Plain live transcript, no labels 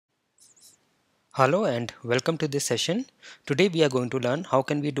Hello and welcome to this session. Today we are going to learn how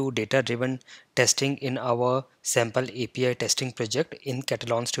can we do data-driven testing in our sample API testing project in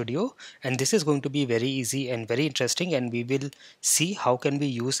Katalon Studio, and this is going to be very easy and very interesting, and we will see how can we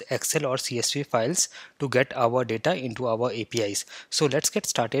use Excel or CSV files to get our data into our APIs. So let's get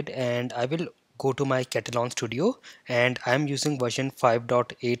started, and I will go to my Katalon Studio and I'm using version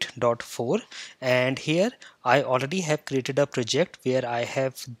 5.8.4, and here I already have created a project where I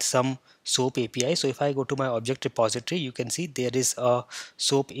have some SOAP API. So if I go to my object repository, you can see there is a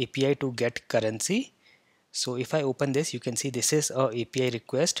SOAP API to get currency. So if I open this, you can see this is a API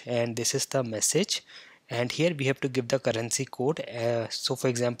request and this is the message, and here we have to give the currency code. So for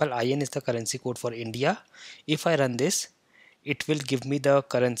example, IN is the currency code for India. If I run this, it will give me the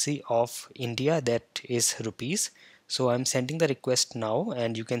currency of India, that is rupees. So I'm sending the request now,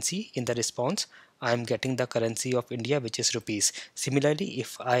 and you can see in the response I'm getting the currency of India, which is rupees. Similarly,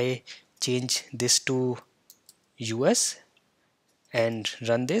 if I change this to US and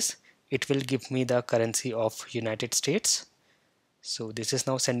run this, it will give me the currency of United States. So this is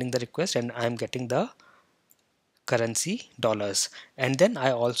now sending the request and I'm getting the currency dollars. And then I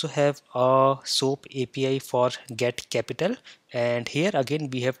also have a SOAP API for get capital, and here again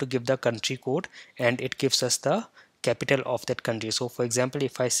we have to give the country code and it gives us the capital of that country. So for example,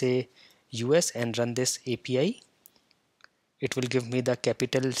 if I say US and run this API, it will give me the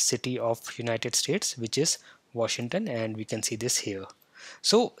capital city of United States, which is Washington, and we can see this here.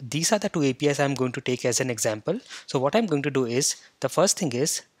 So these are the two APIs I'm going to take as an example. So what I'm going to do is, the first thing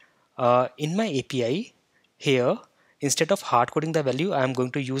is, in my API here, instead of hard coding the value, I'm going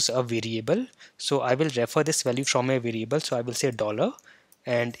to use a variable. So I will refer this value from a variable. So I will say dollar,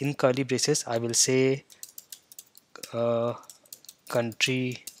 and in curly braces I will say uh,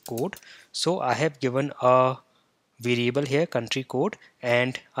 country code. So I have given a variable here, country code,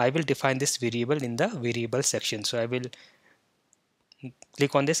 and I will define this variable in the variable section. So I will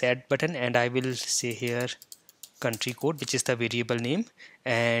click on this add button and I will say here country code, which is the variable name,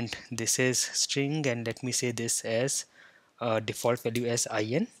 and this is string, and let me say this as default value as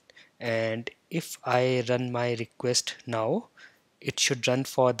IN. And if I run my request now, it should run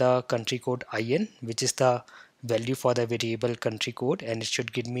for the country code IN, which is the value for the variable country code, and it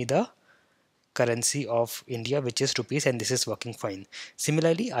should give me the currency of India, which is rupees, and this is working fine.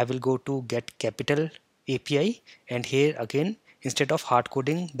 Similarly, I will go to get capital API, and here again, instead of hard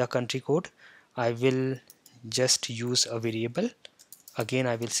coding the country code, I will just use a variable. Again,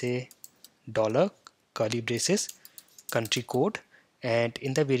 I will say dollar curly braces country code, and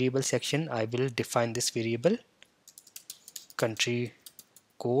in the variable section I will define this variable country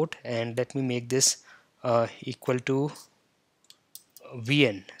code, and let me make this equal to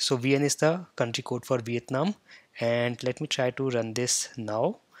VN. So VN is the country code for Vietnam, and let me try to run this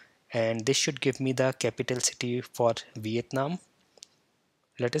now, and this should give me the capital city for Vietnam.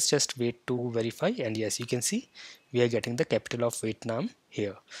 Let us just wait to verify, and yes, you can see we are getting the capital of Vietnam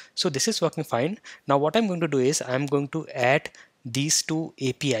here. So this is working fine. Now what I'm going to do is I'm going to add these two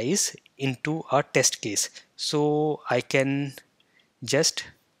APIs into a test case. So I can just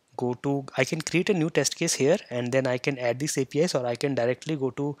I can create a new test case here, and then I can add these APIs, or I can directly go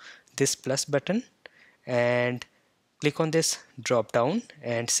to this plus button and click on this drop down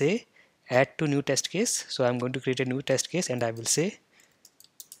and say add to new test case. So I'm going to create a new test case and I will say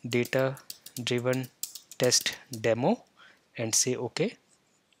data driven test demo and say OK.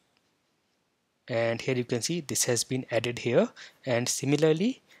 And here you can see this has been added here, and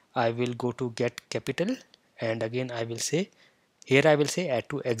similarly I will go to get capital, and again I will say here I will say add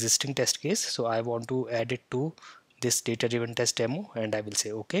to existing test case. So I want to add it to this data driven test demo, and I will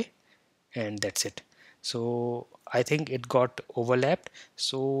say OK, and that's it. So I think it got overlapped,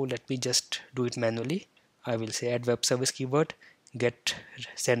 so let me just do it manually. I will say add web service keyword, get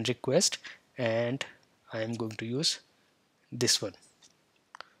send request, and I am going to use this one.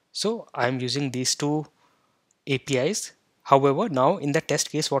 So I am using these two APIs. However, now in the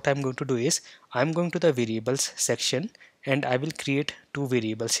test case, what I'm going to do is I'm going to the variables section and I will create two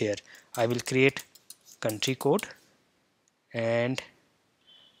variables here. I will create country code, and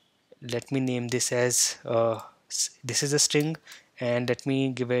let me name this as this is a string, and let me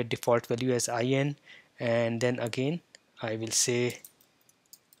give a default value as IN, and then again I will say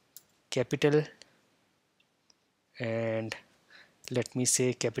capital, and let me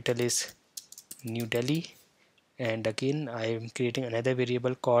say capital is New Delhi, and again I am creating another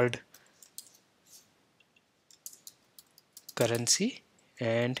variable called currency,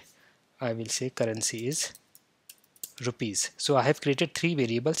 and I will say currency is rupees. So I have created three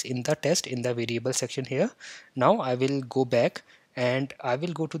variables in the test in the variable section here. Now I will go back and I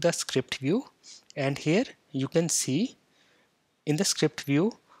will go to the script view, and here you can see in the script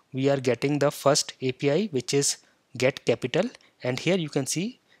view we are getting the first API, which is get capital, and here you can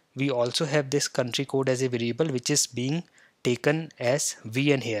see we also have this country code as a variable which is being taken as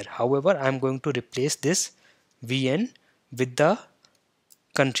VN here. However, I'm going to replace this VN with the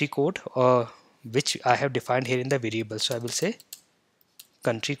country code which I have defined here in the variable. So I will say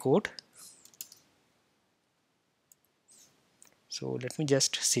country code. So let me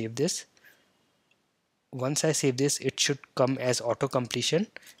just save this. Once I save this, it should come as auto completion,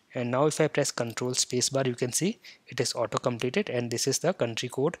 and now if I press Control spacebar, you can see it is auto completed, and this is the country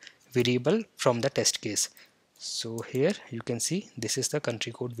code variable from the test case. So here you can see this is the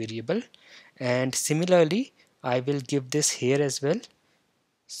country code variable, and similarly I will give this here as well.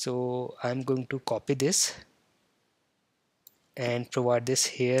 So I'm going to copy this and provide this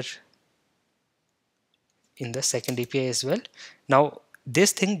here in the second API as well. Now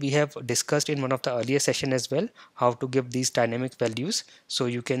this thing we have discussed in one of the earlier session as well, how to give these dynamic values. So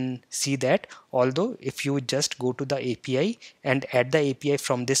you can see that although if you just go to the API and add the API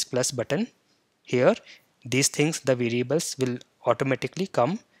from this plus button here, these things, the variables will automatically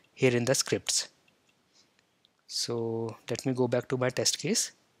come here in the scripts. So let me go back to my test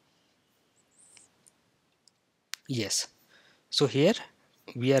case. Yes. So here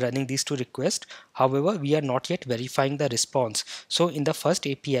we are running these two requests. However, we are not yet verifying the response. So in the first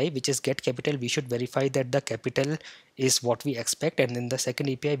API, which is get capital, we should verify that the capital is what we expect, and in the second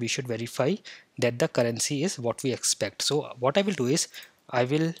API we should verify that the currency is what we expect. So what I will do is I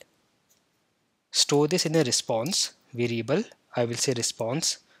will store this in a response variable. I will say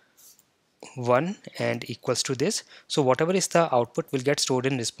response 1 and equals to this. So whatever is the output will get stored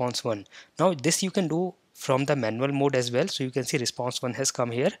in response 1. Now this you can do from the manual mode as well. So you can see response 1 has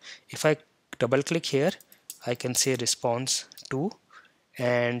come here. If I double click here, I can say response 2,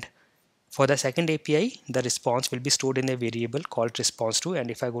 and for the second API the response will be stored in a variable called response 2,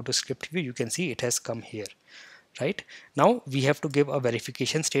 and if I go to script view you can see it has come here. Right now we have to give a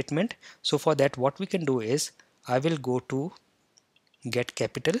verification statement. So for that what we can do is I will go to get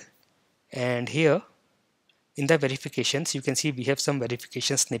capital, and here in the verifications you can see we have some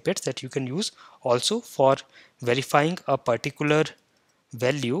verification snippets that you can use also for verifying a particular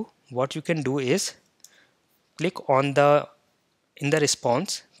value. What you can do is click on the in the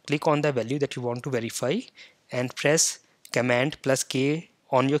response, click on the value that you want to verify and press command plus K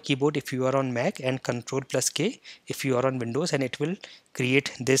on your keyboard if you are on Mac, and control plus K if you are on Windows, and it will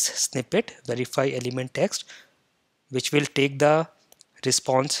create this snippet verify element text, which will take the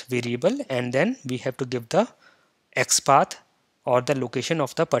response variable, and then we have to give the XPath or the location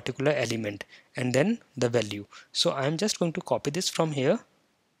of the particular element and then the value. So I'm just going to copy this from here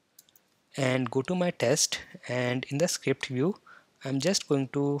and go to my test, and in the script view I'm just going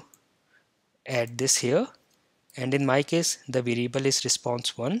to add this here, and in my case the variable is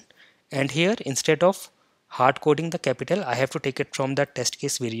response 1, and here instead of hard coding the capital I have to take it from the test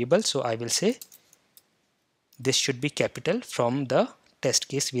case variable. So I will say this should be capital from the test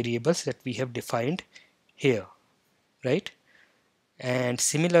case variables that we have defined here, right? And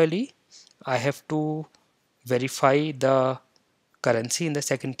similarly I have to verify the currency in the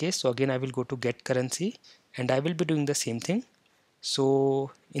second case. So again I will go to get currency and I will be doing the same thing. So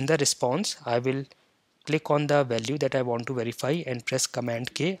in the response I will click on the value that I want to verify and press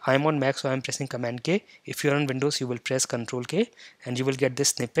command K. I am on Mac so I am pressing command K. If you are on Windows you will press control K and you will get this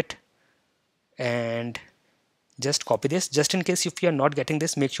snippet, and just copy this. Just in case if you are not getting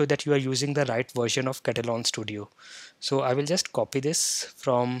this, make sure that you are using the right version of Katalon Studio. So I will just copy this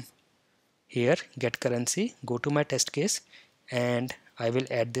from here, get currency, go to my test case, and I will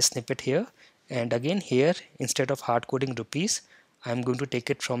add this snippet here. And again here, instead of hard coding rupees, I'm going to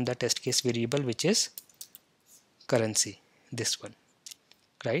take it from the test case variable, which is currency, this one,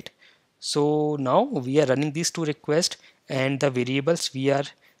 right? So now we are running these two requests, and the variables we are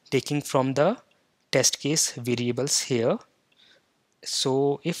taking from the test case variables here.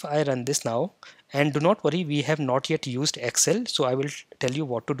 So if I run this now, and do not worry, we have not yet used Excel, so I will tell you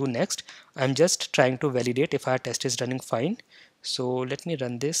what to do next. I'm just trying to validate if our test is running fine. So let me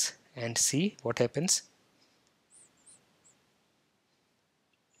run this and see what happens.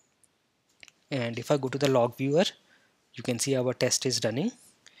 And if I go to the log viewer, you can see our test is running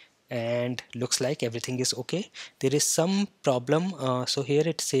and looks like everything is okay. There is some problem. So here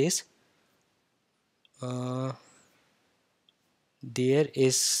it says there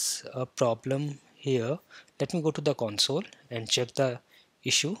is a problem here. Let me go to the console and check the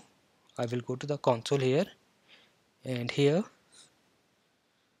issue. I will go to the console here, and here,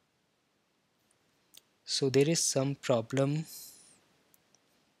 so there is some problem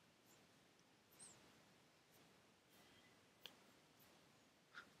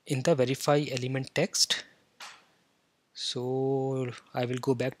in the verify element text. So I will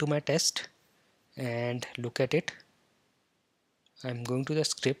go back to my test and look at it. I'm going to the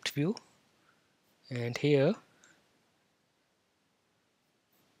script view, and here,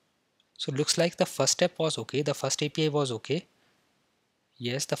 so looks like the first step was okay, the first API was okay.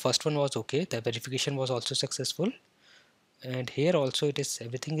 Yes, the first one was okay, the verification was also successful, and here also it is,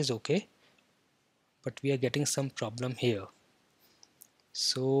 everything is okay, but we are getting some problem here.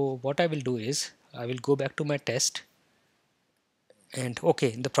 So what I will do is I will go back to my test, and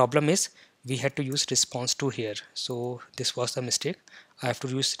okay, the problem is we had to use response to here, so this was the mistake. I have to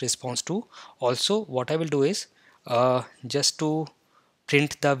use response to. Also what I will do is just to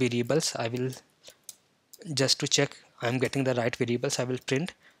print the variables, I will, just to check I'm getting the right variables, I will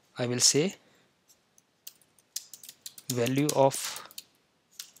print, I will say value of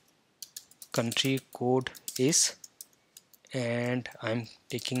country code is, and I'm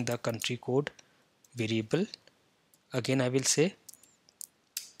taking the country code variable. Again I will say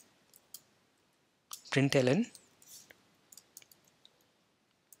println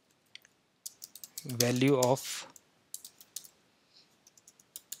value of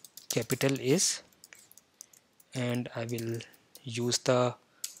capital is, and I will use the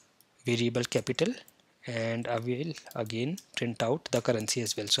variable capital, and I will again print out the currency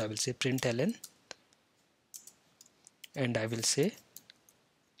as well. So I will say println, and I will say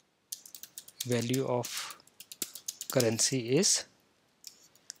value of currency is,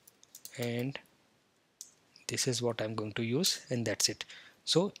 and this is what I'm going to use, and that's it.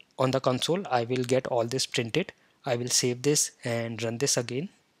 So on the console I will get all this printed. I will save this and run this again,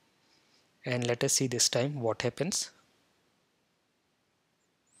 and let us see this time what happens.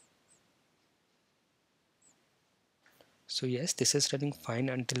 So yes, this is running fine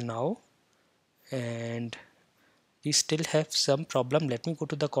until now, and we still have some problem. Let me go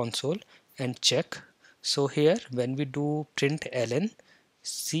to the console and check. So here when we do print ln,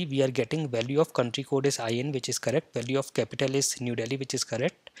 see we are getting value of country code is IN, which is correct, value of capital is New Delhi, which is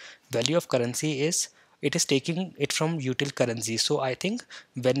correct, value of currency is, it is taking it from util currency. So I think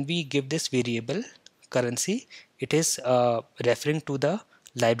when we give this variable currency, it is referring to the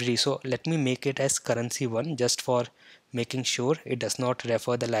library. So let me make it as currency1 just for making sure it does not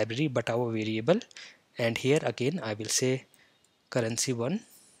refer the library but our variable. And here again I will say currency1,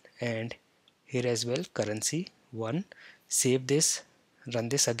 and here as well currency1. Save this, run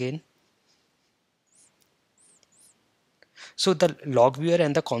this again. So the log viewer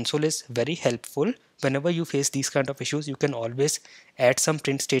and the console is very helpful. Whenever you face these kind of issues, you can always add some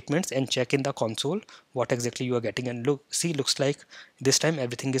print statements and check in the console what exactly you are getting, and look, see, looks like this time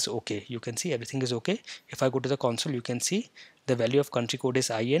everything is okay. You can see everything is okay. If I go to the console, you can see the value of country code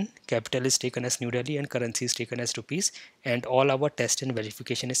is IN, capital is taken as New Delhi, and currency is taken as rupees, and all our test and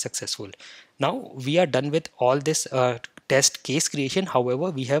verification is successful. Now we are done with all this test case creation.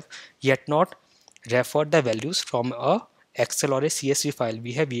 However, we have yet not referred the values from a Excel or a CSV file.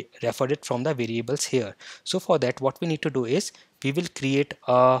 We have referred it from the variables here. So for that, what we need to do is we will create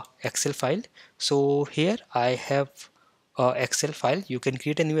a Excel file. So here I have a Excel file. You can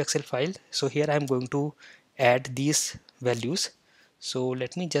create a new Excel file. So here I am going to add these values. So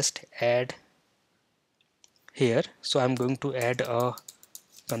let me just add here. So I'm going to add a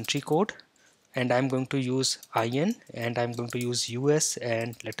country code, and I'm going to use IN, and I'm going to use US,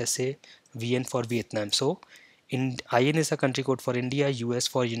 and let us say VN for Vietnam. So in IN is a country code for India, US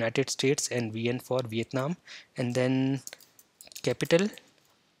for United States, and VN for Vietnam. And then capital,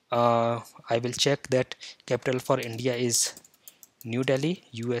 I will check that capital for India is New Delhi,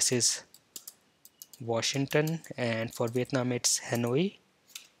 US is Washington, and for Vietnam it's Hanoi.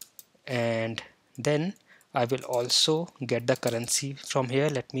 And then I will also get the currency from here.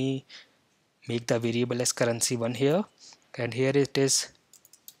 Let me make the variable as currency1 here, and here it is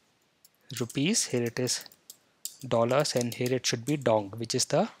rupees, here it is dollars, and here it should be dong, which is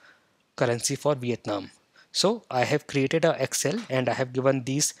the currency for Vietnam. So I have created a Excel, and I have given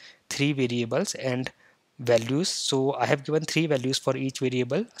these three variables and values. So I have given three values for each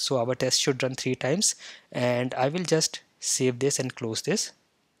variable, so our test should run 3 times, and I will just save this and close this.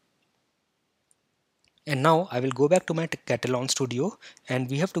 And now I will go back to my Katalon studio, and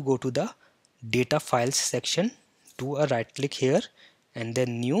we have to go to the data files section, do a right click here, and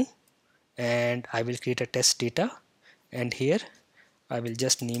then new, and I will create a test data, and here I will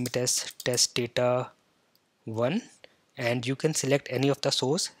just name it as test data 1, and you can select any of the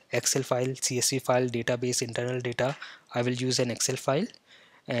source, Excel file, CSV file, database, internal data. I will use an Excel file.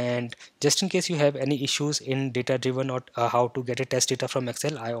 And just in case you have any issues in data driven, or how to get a test data from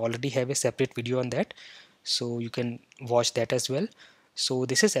Excel, I already have a separate video on that, so you can watch that as well. So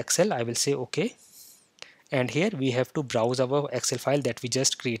this is Excel. I will say OK. And here we have to browse our Excel file that we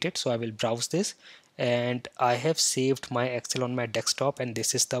just created. So I will browse this, and I have saved my Excel on my desktop, and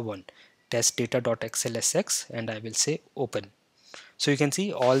this is the one, testdata.xlsx, and I will say open. So you can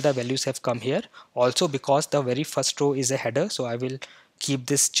see all the values have come here. Also, because the very first row is a header, so I will keep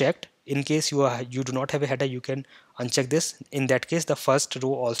this checked. In case you do not have a header, you can uncheck this. In that case, the first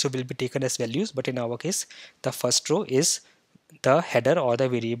row also will be taken as values, but in our case the first row is the header or the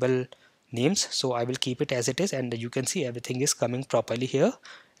variable names. So I will keep it as it is, and you can see everything is coming properly here.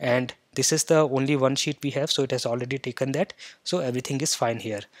 And this is the only one sheet we have, so it has already taken that, so everything is fine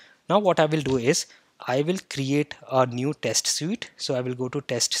here. Now what I will do is I will create a new test suite. So I will go to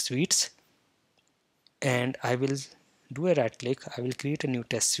test suites, and I will do a right click. I will create a new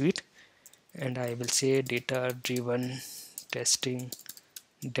test suite, and I will say data driven testing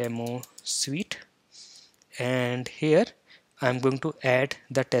demo suite. And here I'm going to add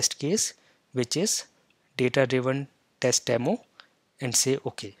the test case, which is data driven test demo, and say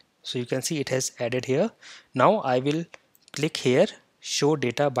OK. So you can see it has added here. Now I will click here, show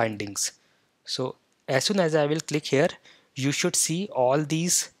data bindings. So as soon as I will click here, you should see all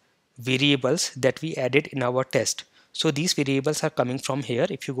these variables that we added in our test. So these variables are coming from here.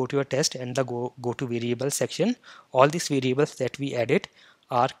 If you go to your test and the go to variable section, all these variables that we added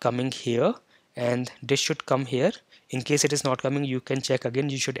are coming here, and this should come here. In case it is not coming, you can check again.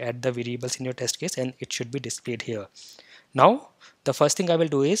 You should add the variables in your test case, and it should be displayed here. Now the first thing I will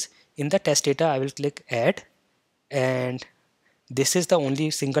do is in the test data I will click add, and this is the only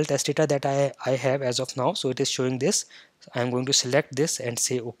single test data that I have as of now, so it is showing this. I'm going to select this and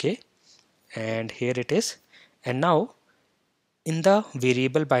say OK, and here it is. And now in the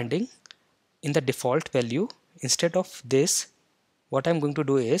variable binding, in the default value, instead of this, what I'm going to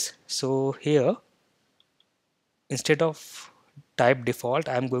do is, so here instead of type default,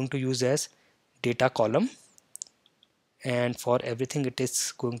 I'm going to use as data column, and for everything it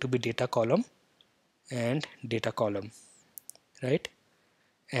is going to be data column and data column, right?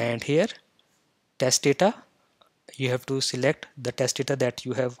 And here test data, you have to select the test data that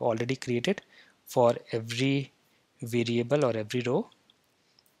you have already created for every variable or every row,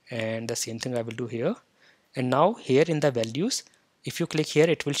 and the same thing I will do here. And now here in the values, if you click here,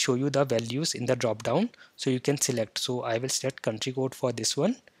 it will show you the values in the drop down, so you can select. So I will select country code for this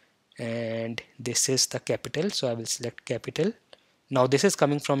one, and this is the capital, so I will select capital. Now this is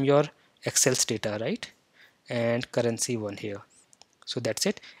coming from your Excel's data, right? And currency one here. So that's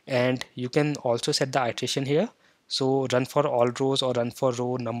it. And you can also set the iteration here. So run for all rows or run for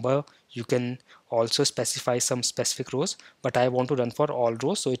row number. You can also specify some specific rows, but I want to run for all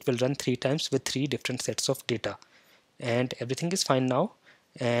rows, so it will run 3 times with 3 different sets of data. And everything is fine now.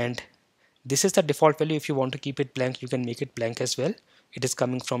 And this is the default value. If you want to keep it blank, you can make it blank as well. It is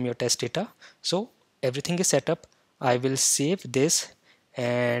coming from your test data. So everything is set up. I will save this,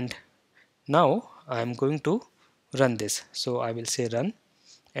 and now I'm going to run this. So I will say run,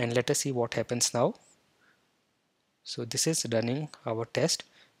 and let us see what happens now. So this is running our test.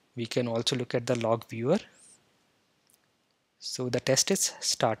 We can also look at the log viewer. So the test is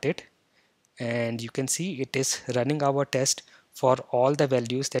started, and you can see it is running our test for all the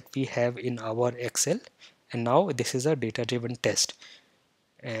values that we have in our Excel. And now this is a data driven test,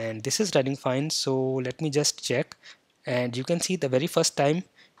 and this is running fine. So let me just check, and you can see the very first time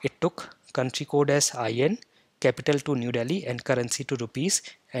it took country code as IN, capital to New Delhi, and currency to rupees,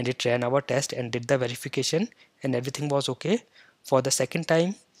 and it ran our test and did the verification, and everything was okay. For the second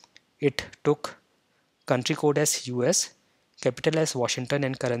time, it took country code as US, capital as Washington,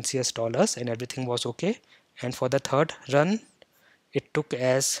 and currency as dollars, and everything was okay. And for the third run, it took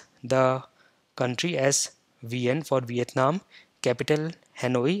as the country as VN for Vietnam, capital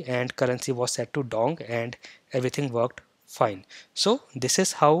Hanoi, and currency was set to Dong, and everything worked fine. So this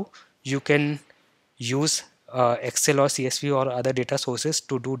is how you can use Excel or CSV or other data sources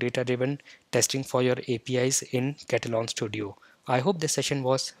to do data driven testing for your APIs in Katalon Studio. I hope this session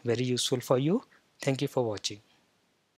was very useful for you. Thank you for watching.